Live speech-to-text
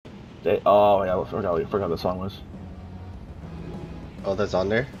Oh yeah, I forgot what the song was. Oh, that's on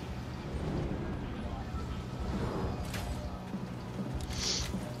there?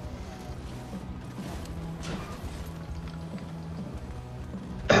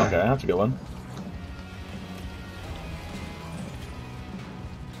 Okay, that's a good one.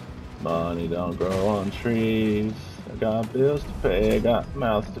 Money don't grow on trees. I got bills to pay, I got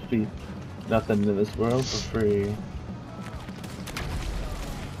mouths to feed. Nothing in this world for free.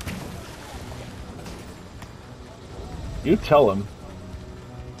 You tell him.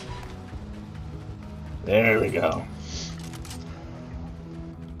 There we go.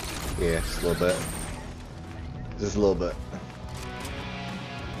 Yeah, just a little bit. Just a little bit.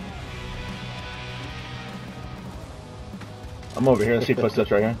 I'm over here. I see footsteps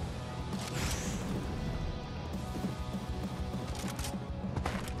right here.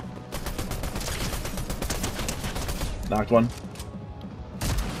 Knocked one.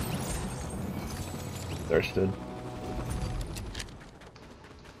 Thirsted.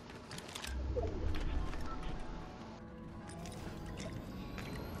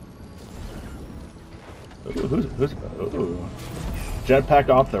 Who's ooh. Jetpack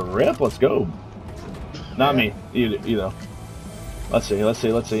off the rip? Let's go. Not me. You though. Let's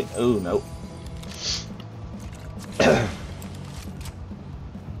see. Ooh, nope.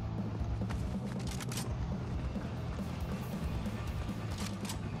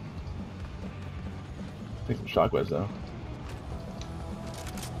 Take some shockwaves though.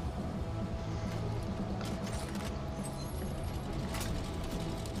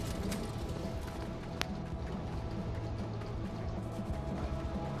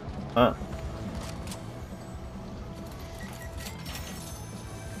 Huh.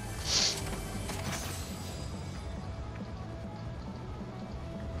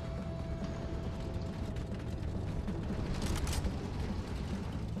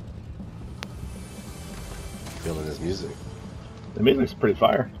 Feeling his music. The music's pretty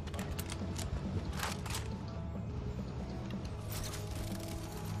fire.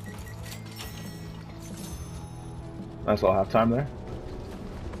 Nice little halftime there.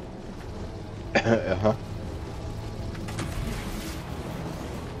 Uh-huh.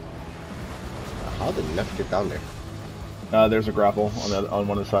 How did Neff get down there? There's a grapple on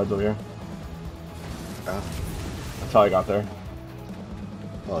one of the sides over here. That's how I got there.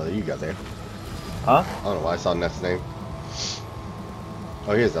 Oh, you got there. Huh? I don't know why I saw Neff's name.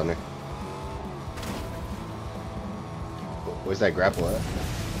 Oh, he is down there. Where's that grapple at?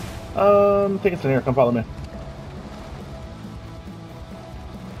 I think it's in here. Come follow me.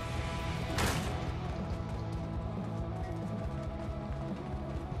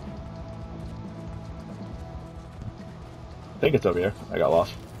 I think it's over here. I got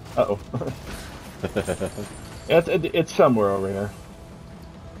lost. Uh-oh. It's somewhere over here.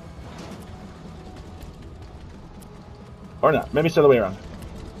 Or not. Maybe it's the other way around.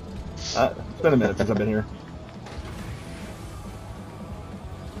 It's been a minute since I've been here.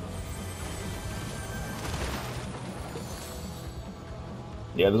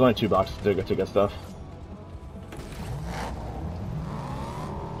 Yeah, there's only 2 boxes to get stuff.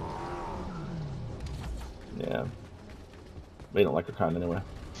 Yeah. We don't like her kind anyway.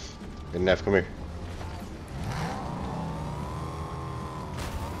 Hey, Neff, come here.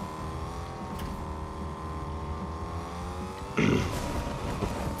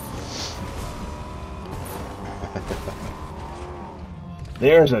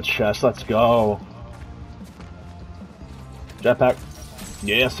 There's a chest. Let's go. Jetpack.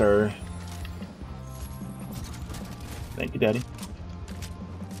 Yes, sir. Thank you, Daddy.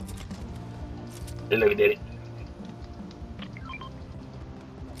 I love you, Daddy.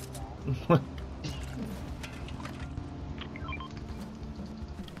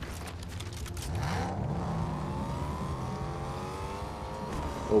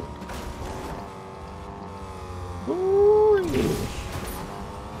 Oh. Ooh.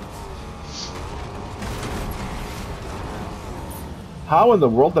 How in the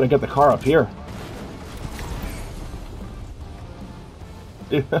world did I get the car up here?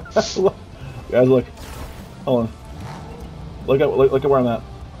 Look. Guys, look. Hold on. Look at where I'm at.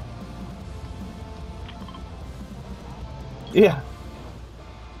 Yeah.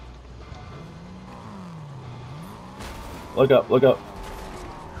 Look up.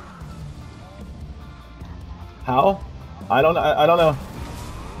 How? I don't know.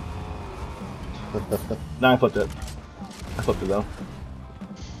 Nah, I flipped it. Though.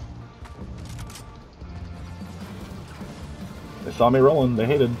 They saw me rolling. They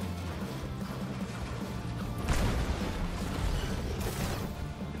hated.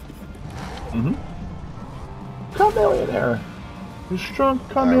 Mm-hmm. Come millionaire. Strong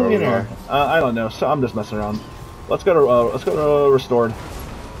Alright, where we millionaire. I don't know. So I'm just messing around. Let's go to restored.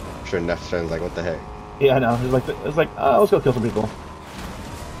 I'm sure Neff Friend's like, what the heck? Yeah, I know. It's like let's go kill some people.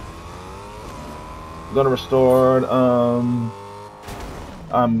 Going to restored. Let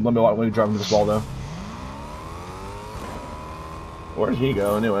me drive into this wall though. Where'd he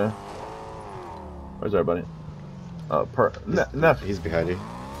go anyway? Where's everybody? Neff. He's behind you.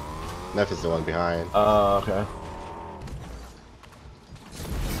 Neff is the one behind. Okay.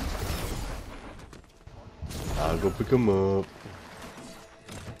 I'll go pick him up.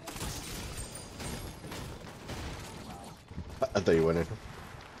 I thought you went in.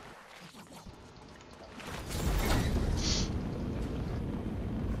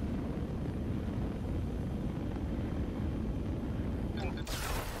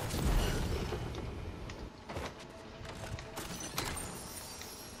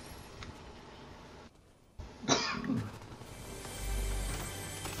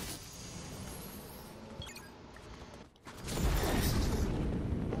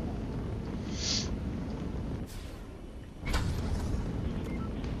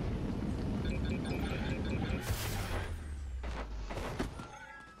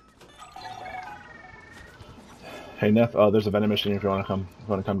 Hey Neff, there's a vending machine if you want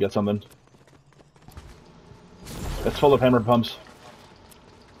to come get something. It's full of hammer pumps.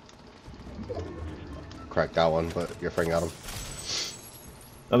 Cracked that one, but your friend got him.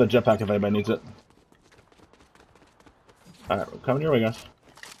 Another jetpack if anybody needs it. Alright, coming your way, guys.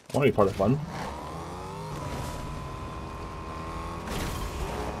 I want to be part of fun.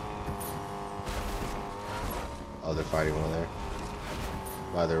 Oh, they're fighting one there.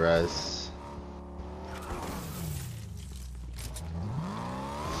 By the res.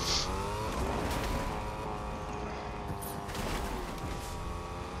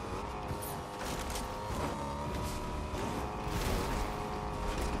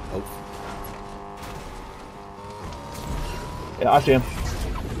 Oh. Yeah, I see him.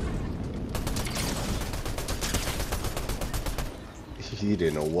 He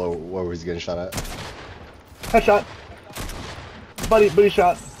didn't know where was he getting shot at. Headshot. Booty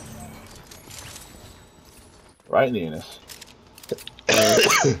shot. Right in the anus.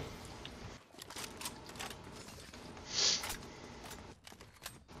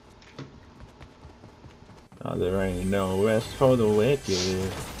 Oh, there ain't no rest for the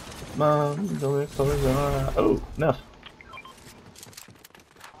wicked. Mom, the wicked are... Oh, no.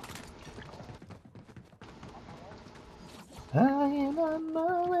 I am on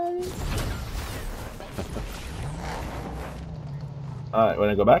my way. Alright,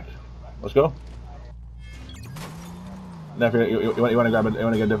 wanna go back? Let's go. Now, if you want to grab it, you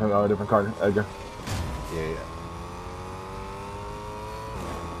want to get a different card, Edgar. Yeah.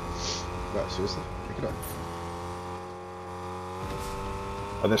 No, seriously, pick it up.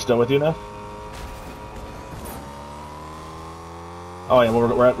 Are they still with you now? Oh yeah, we're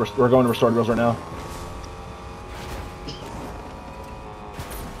going to Restored Girls right now.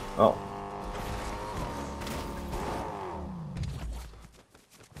 Oh.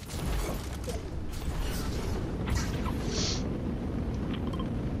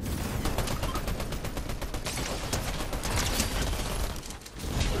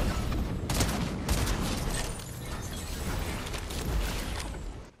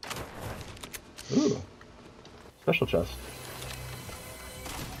 Ooh. Special chest.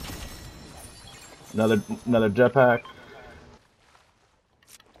 Another jetpack.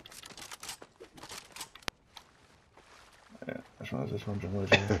 Yeah, which one is this one?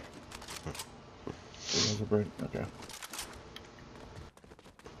 Okay.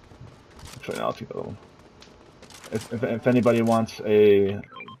 Actually, no, I'll keep the other one. If anybody wants a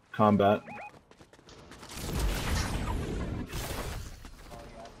combat.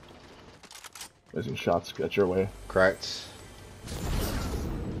 Losing shots get your way. Correct.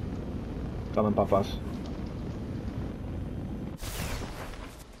 Come and pop us.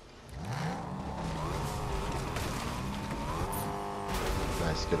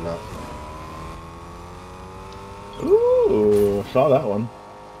 Nice, good enough. Ooh, saw that one.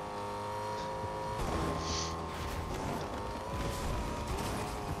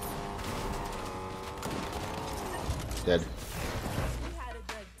 Dead.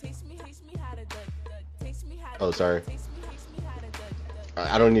 Oh, sorry.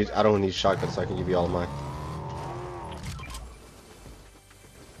 I don't need shotguns, so I can give you all of mine.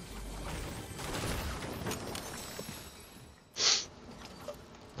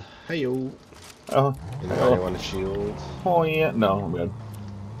 Hey yo. Oh. Anybody want a shield? Oh yeah. No, I'm good.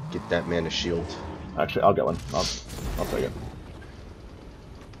 Get that man a shield. Actually, I'll get one. I'll take it.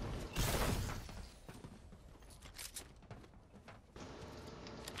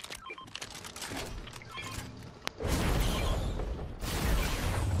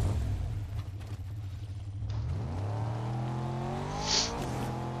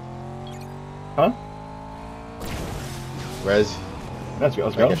 Huh? Res. Let's go.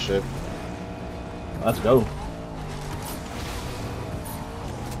 Let's Like go. a ship. Let's go.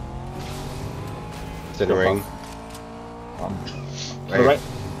 It's in the ring. To the right.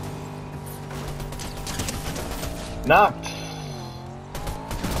 Knocked.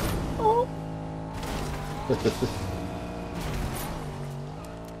 Oh.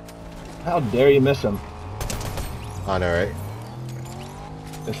 How dare you miss him? I know, right?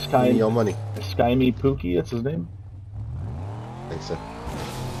 The Give Sky, me your money. Sky Me Pookie, that's his name? I think so.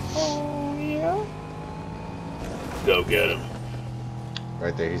 Oh, yeah. Go get him.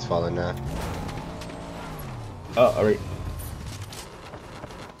 Right there, he's falling now. Oh, alright.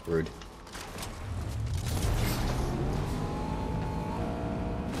 Rude.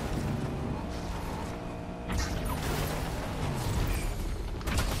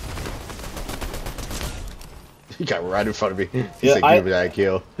 He got right in front of me. He Yeah, said, give me that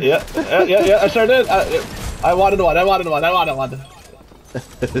kill. Yeah, yeah, I sure did. I wanted one, I wanted one.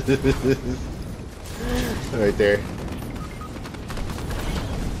 Right there.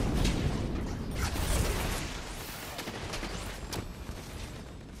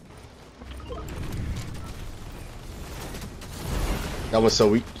 That was so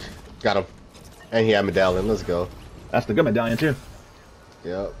weak. Got him. And he had medallion. Let's go. That's the good medallion, too.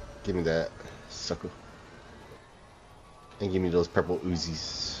 Yep. Give me that. Sucker. And give me those purple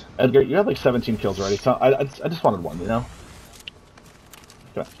Uzis. Edgar, you have like 17 kills already, so I just wanted one, you know?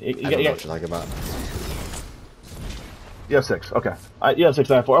 Come on. I don't know what you're talking about. You have 6, okay. You have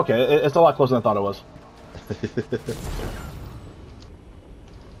 6, I have 4. Okay, it's a lot closer than I thought it was.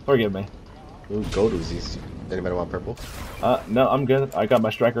 Forgive me. Ooh, gold Uzis. Anybody want purple? No, I'm good. I got my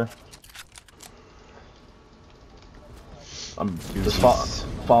striker. I'm just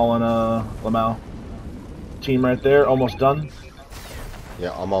following Lamau. Team right there, almost done.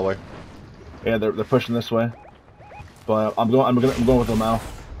 Yeah, on my way. Yeah, they're pushing this way. But I'm going with Lamau.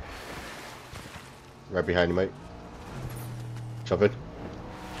 Right behind you, mate. Jump in.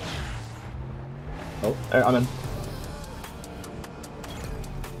 Oh, hey, I'm in.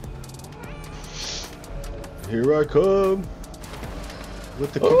 Here I come.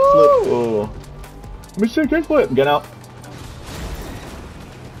 With the kickflip. Oh, let me see a kickflip. Get out.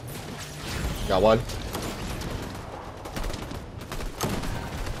 Got one.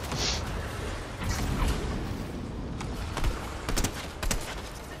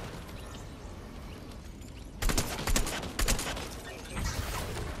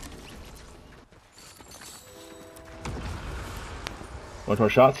 Want more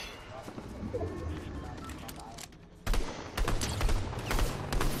shots?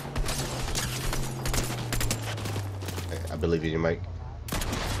 I believe in you, Mike.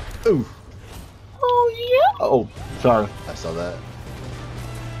 Ooh. Oh yeah. Oh, sorry. I saw that.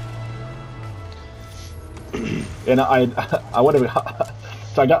 And I would have.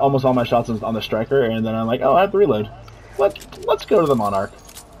 So I got almost all my shots on the striker, and then I'm like, oh, I have to reload. Let's go to the Monarch.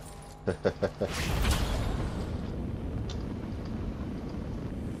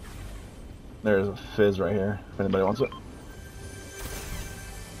 There's a fizz right here, if anybody wants it.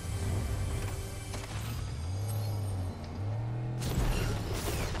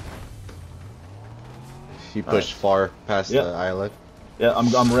 He pushed far past the island. Yeah,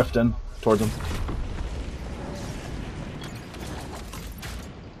 I'm rifting towards him.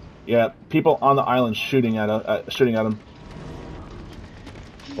 Yeah, people on the island shooting at him.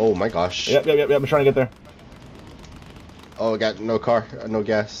 Oh my gosh. Yep. I'm trying to get there. Oh, I got no car, no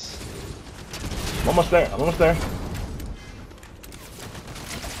gas. I'm almost there.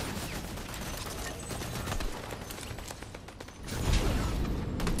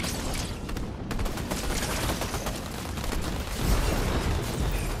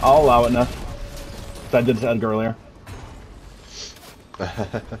 I'll allow it enough. I did to Edgar earlier.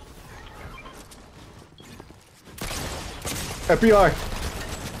 FBR!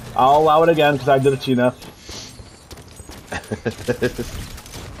 I'll allow it again because I did it to you enough.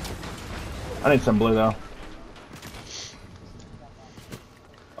 I need some blue though.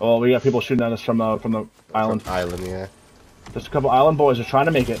 Oh, we got people shooting at us from the island. From island, yeah. Just a couple island boys are trying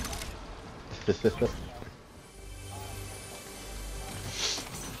to make it.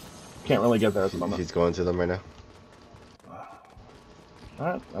 Can't really get there at the moment. He's going to them right now.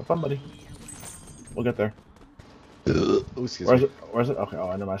 Alright, have fun, buddy. We'll get there. Ooh, excuse me. Where is it? Okay, oh,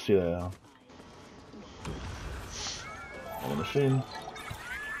 I know, I see that now. The machine.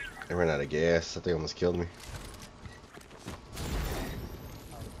 I ran out of gas. I think almost killed me.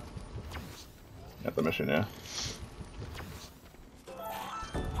 At the mission, yeah.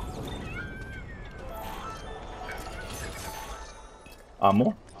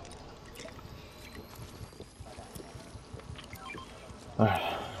 More. Alright.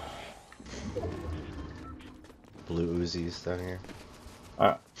 Blue Uzis down here.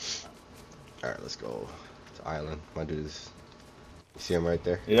 Alright. Alright, let's go to island. My dude's. You see him right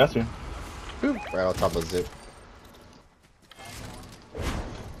there? Yeah, that's you. Right on top of Zip.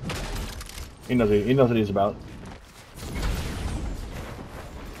 He knows what he's about.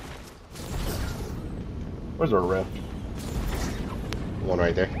 Where's our rift? One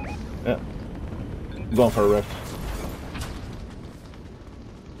right there. Yeah. I'm going for a rift.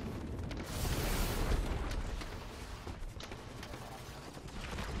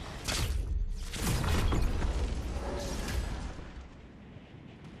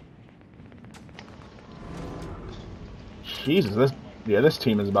 Jesus, this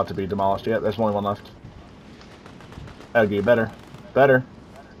team is about to be demolished. Yeah, there's only one left. That'll get better. Better.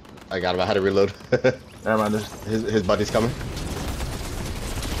 I got him. I had to reload. Never mind. His buddy's coming.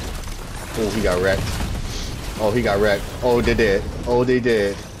 Oh, he got wrecked. Oh, he got wrecked. Oh, they did. Oh, they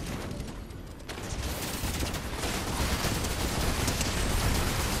did.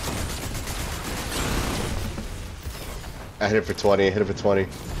 I hit it for 20. I hit it for 20.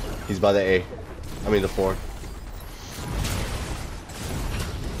 He's by the A. I mean the 4.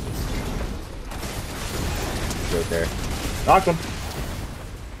 Right there. Knocked him.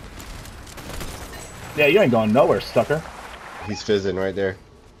 Yeah, you ain't going nowhere, sucker. He's fizzing right there.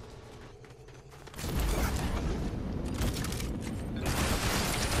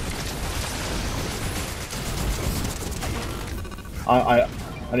 I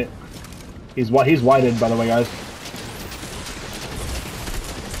didn't. He's whited, by the way, guys.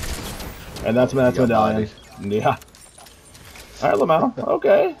 And that's Medallion. Yeah. All right, Lamau.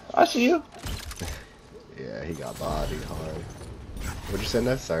 Okay, I see you. Yeah, he got bodied hard. What'd you send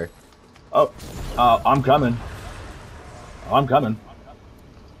us? Sorry. Oh, I'm coming. I'm coming.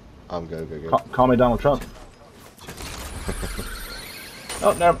 I'm good, good, good. Call me Donald Trump.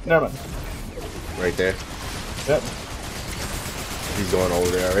 Oh, never mind. Right there. Yep. He's going over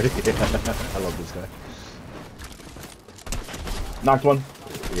there already. I love this guy. Knocked one.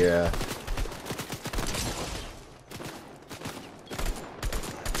 Yeah.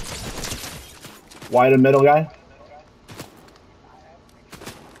 Wide and middle guy.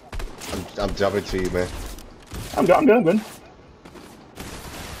 I'm jumping to you, man. I'm good.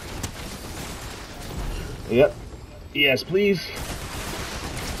 Yep. Yes, please.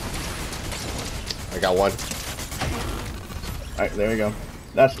 I got one. Alright, there we go.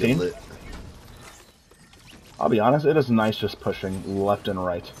 That's Get team. lit. I'll be honest, it is nice just pushing left and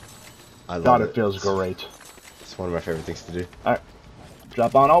right. I love God, it. it feels great. It's one of my favorite things to do. Alright.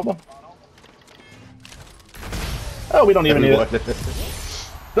 Drop on over. Oh, we don't even need it.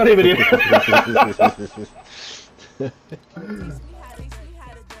 Don't even need it.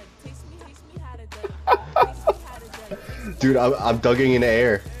 Dude, I'm dugging in the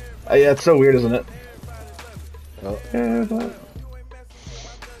air. Yeah, it's so weird, isn't it? Oh.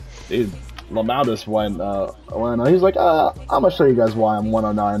 Dude, Lamau just went, he's like, I'm gonna show you guys why I'm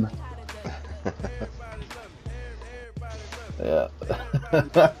 109. Yeah.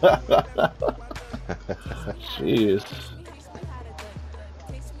 Jeez.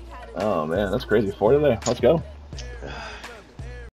 Oh man, that's crazy. 4 today. Let's go.